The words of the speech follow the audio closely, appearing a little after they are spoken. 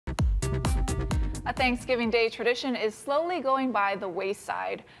A Thanksgiving Day tradition is slowly going by the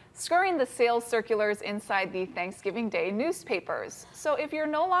wayside, scurrying the sales circulars inside the Thanksgiving Day newspapers. So if you're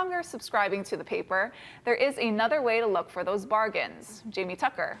no longer subscribing to the paper, there is another way to look for those bargains. Jamie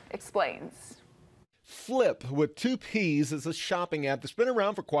Tucker explains. Flip with two P's is a shopping app that's been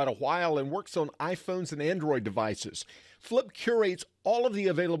around for quite a while and works on iPhones and Android devices. Flip curates all of the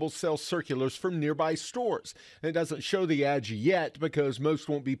available sales circulars from nearby stores. It doesn't show the ads yet because most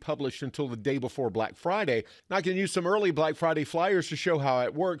won't be published until the day before Black Friday. Now I can use some early Black Friday flyers to show how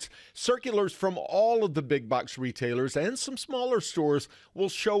it works. Circulars from all of the big box retailers and some smaller stores will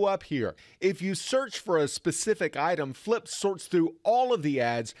show up here. If you search for a specific item, Flip sorts through all of the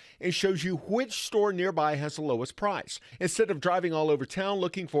ads and shows you which store nearby has the lowest price. Instead of driving all over town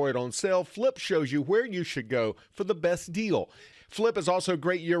looking for it on sale, Flip shows you where you should go for the best deal. Flip is also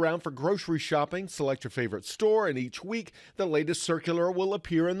great year-round for grocery shopping. Select your favorite store, and each week, the latest circular will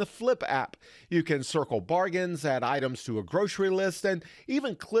appear in the Flip app. You can circle bargains, add items to a grocery list, and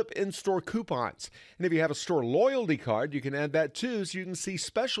even clip in-store coupons. And if you have a store loyalty card, you can add that too, so you can see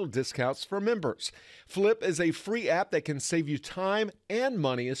special discounts for members. Flip is a free app that can save you time and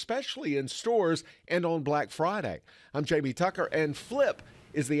money, especially in stores and on Black Friday. I'm Jamie Tucker, and Flip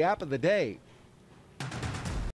is the app of the day.